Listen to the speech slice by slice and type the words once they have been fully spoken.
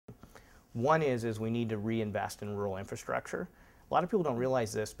One is we need to reinvest in rural infrastructure. A lot of people don't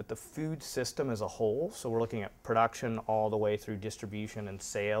realize this, but the food system as a whole, so we're looking at production all the way through distribution and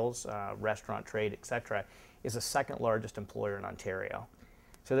sales, restaurant trade, et cetera, is the second largest employer in Ontario.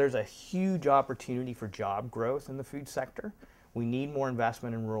 So there's a huge opportunity for job growth in the food sector. We need more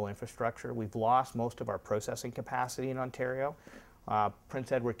investment in rural infrastructure. We've lost most of our processing capacity in Ontario.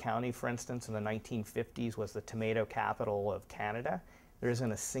 Prince Edward County, for instance, in the 1950s was the tomato capital of Canada. There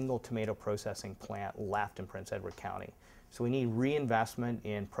isn't a single tomato processing plant left in Prince Edward County. So we need reinvestment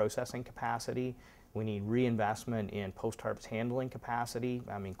in processing capacity. We need reinvestment in post-harvest handling capacity.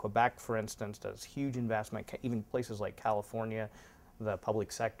 I mean, Quebec, for instance, does huge investment. Even places like California, the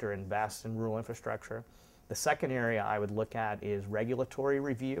public sector invests in rural infrastructure. The second area I would look at is regulatory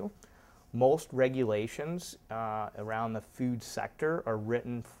review. Most regulations around the food sector are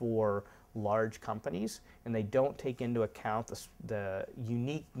written for large companies, and they don't take into account the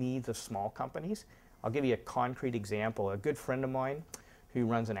unique needs of small companies. I'll give you a concrete example. A good friend of mine who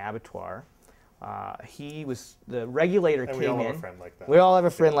runs an abattoir, the regulator and came in. we all have a friend like that. We all have a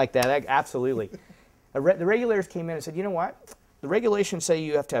friend like that, absolutely. The regulators came in and said, you know what? The regulations say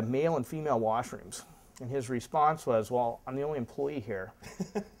you have to have male and female washrooms. And his response was, well, I'm the only employee here.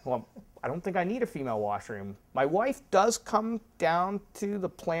 Well, I don't think I need a female washroom. My wife does come down to the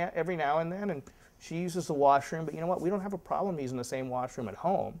plant every now and then, and she uses the washroom, but you know what? We don't have a problem using the same washroom at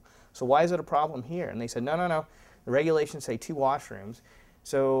home. So why is it a problem here? And they said, no, no, no. The regulations say 2 washrooms.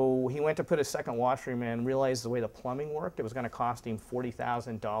 So he went to put a second washroom in and realized the way the plumbing worked, it was going to cost him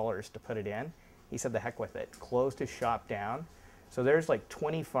 $40,000 to put it in. He said, the heck with it. Closed his shop down. So there's like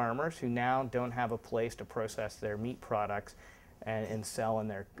 20 farmers who now don't have a place to process their meat products and sell in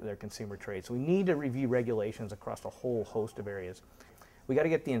their consumer trade. So we need to review regulations across a whole host of areas. We got to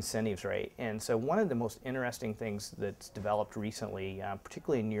get the incentives right. And so one of the most interesting things that's developed recently,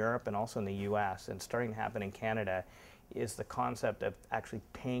 particularly in Europe and also in the US, and starting to happen in Canada, is the concept of actually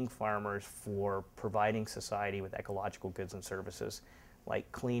paying farmers for providing society with ecological goods and services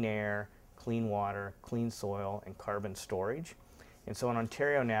like clean air, clean water, clean soil, and carbon storage. And so in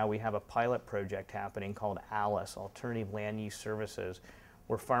Ontario now we have a pilot project happening called ALICE, Alternative Land Use Services,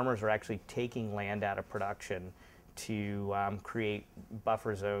 where farmers are actually taking land out of production to create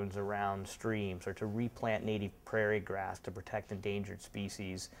buffer zones around streams, or to replant native prairie grass to protect endangered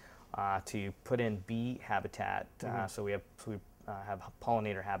species, to put in bee habitat, so we have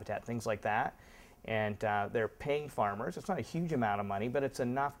pollinator habitat, things like that. And they're paying farmers. It's not a huge amount of money, but it's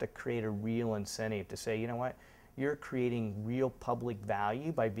enough to create a real incentive to say, you know what, you're creating real public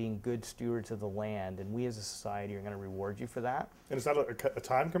value by being good stewards of the land, and we as a society are going to reward you for that. And is that a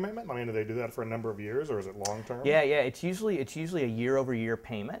time commitment? I mean, do they do that for a number of years, or is it long term? Yeah, it's usually a year-over-year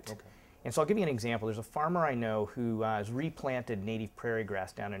payment. Okay. And so I'll give you an example. There's a farmer I know who has replanted native prairie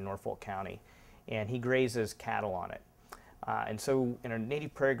grass down in Norfolk County, and he grazes cattle on it. And so in a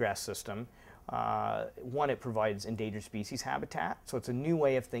native prairie grass system, one, it provides endangered species habitat. So it's a new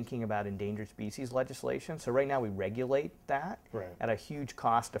way of thinking about endangered species legislation. So right now we regulate that at a huge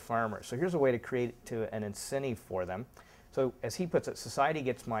cost to farmers. So here's a way to create an incentive for them. So as he puts it, society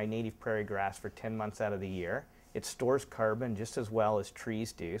gets my native prairie grass for 10 months out of the year. It stores carbon just as well as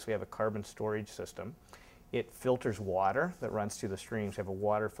trees do. So we have a carbon storage system. It filters water that runs through the streams. We have a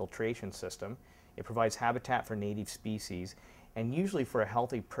water filtration system. It provides habitat for native species. And usually for a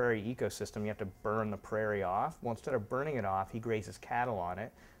healthy prairie ecosystem, you have to burn the prairie off. Well, instead of burning it off, he grazes cattle on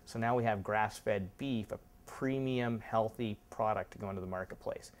it. So now we have grass-fed beef, a premium, healthy product to go into the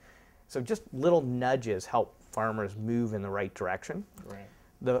marketplace. So just little nudges help farmers move in the right direction. Right.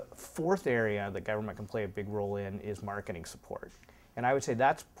 The fourth area that government can play a big role in is marketing support. And I would say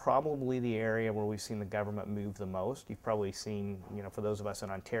that's probably the area where we've seen the government move the most. You've probably seen, you know, for those of us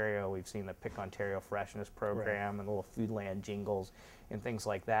in Ontario, we've seen the Pick Ontario Freshness program and little Foodland jingles and things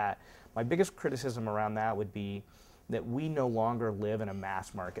like that. My biggest criticism around that would be that we no longer live in a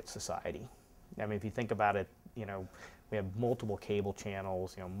mass market society. I mean, if you think about it, you know, we have multiple cable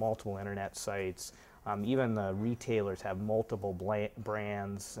channels, you know, multiple internet sites. Even the retailers have multiple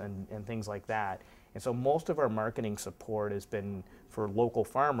brands and things like that. And so most of our marketing support has been for local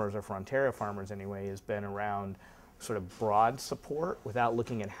farmers, or for Ontario farmers anyway, has been around sort of broad support without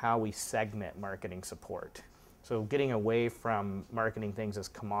looking at how we segment marketing support. So getting away from marketing things as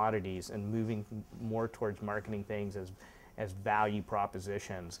commodities and moving more towards marketing things as value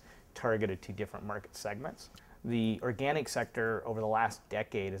propositions targeted to different market segments. The organic sector over the last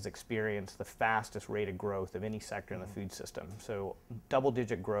decade has experienced the fastest rate of growth of any sector in the food system. So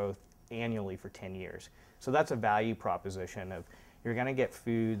double-digit growth annually for 10 years. So that's a value proposition of you're going to get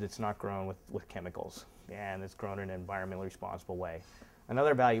food that's not grown with chemicals and it's grown in an environmentally responsible way.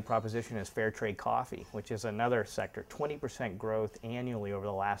 Another value proposition is fair trade coffee, which is another sector, 20% growth annually over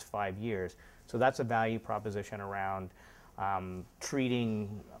the last 5 years. So that's a value proposition around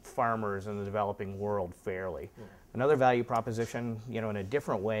treating farmers in the developing world fairly. Another value proposition, in a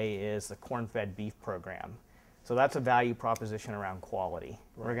different way, is the corn-fed beef program. So that's a value proposition around quality.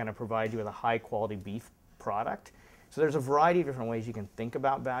 Right. We're going to provide you with a high-quality beef product. So there's a variety of different ways you can think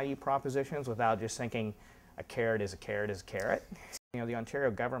about value propositions without just thinking a carrot is a carrot is a carrot. The Ontario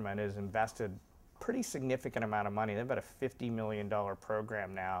government has invested pretty significant amount of money. They've got a $50 million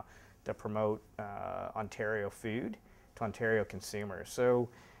program now to promote Ontario food to Ontario consumers. So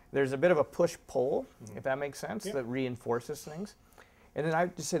there's a bit of a push-pull, if that makes sense, that reinforces things. And then I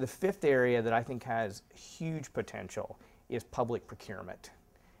would just say the fifth area that I think has huge potential is public procurement.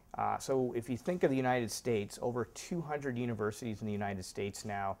 So if you think of the United States, over 200 universities in the United States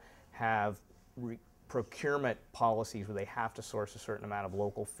now have procurement policies where they have to source a certain amount of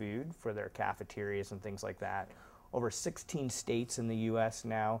local food for their cafeterias and things like that. Over 16 states in the U.S.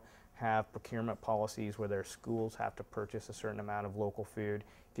 now have procurement policies where their schools have to purchase a certain amount of local food.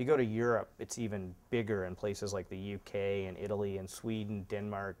 If you go to Europe, it's even bigger in places like the UK and Italy and Sweden,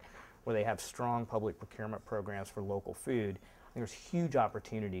 Denmark, where they have strong public procurement programs for local food. I think there's huge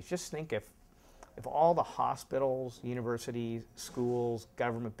opportunities. Just think if all the hospitals, universities, schools,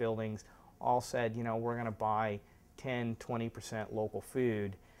 government buildings all said, we're going to buy 10, 20% local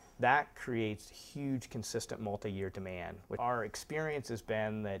food, that creates huge, consistent multi-year demand. Our experience has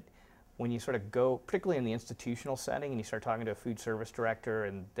been that when you sort of go, particularly in the institutional setting, and you start talking to a food service director,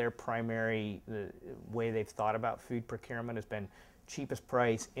 and their primary way they've thought about food procurement has been cheapest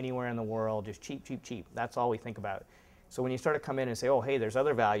price anywhere in the world, just cheap, cheap, cheap. That's all we think about. So when you start to come in and say, oh, hey, there's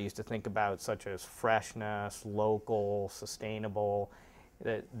other values to think about, such as freshness, local, sustainable,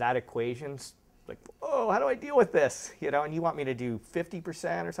 that equation's like, oh, how do I deal with this? And you want me to do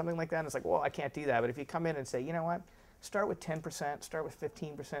 50% or something like that? And it's like, well, I can't do that. But if you come in and say, you know what, start with 10%, start with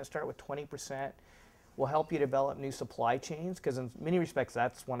 15%, start with 20%, we'll help you develop new supply chains, because in many respects,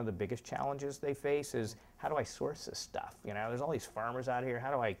 that's one of the biggest challenges they face is, how do I source this stuff? There's all these farmers out here, how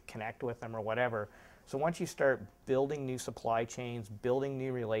do I connect with them or whatever? So once you start building new supply chains, building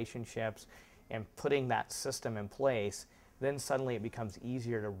new relationships, and putting that system in place, then suddenly it becomes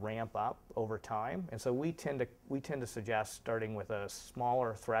easier to ramp up over time. And so we tend to suggest starting with a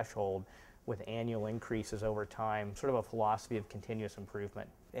smaller threshold with annual increases over time, sort of a philosophy of continuous improvement.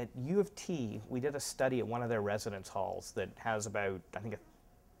 At U of T, we did a study at one of their residence halls that has about, I think, a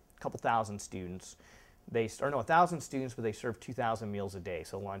couple thousand students. 1,000 students, but they serve 2,000 meals a day,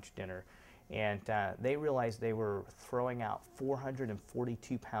 so lunch, dinner. And they realized they were throwing out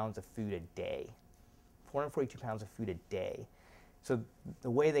 442 pounds of food a day. 442 pounds of food a day. So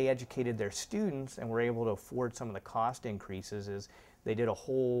the way they educated their students and were able to afford some of the cost increases is they did a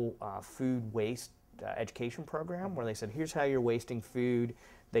whole food waste education program where they said, here's how you're wasting food.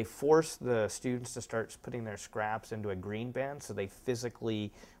 They forced the students to start putting their scraps into a green bin, so they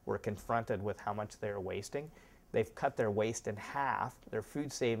physically were confronted with how much they were wasting. They've cut their waste in half. Their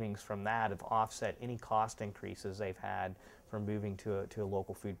food savings from that have offset any cost increases they've had from moving to a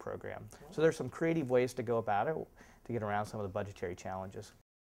local food program. So there's some creative ways to go about it to get around some of the budgetary challenges.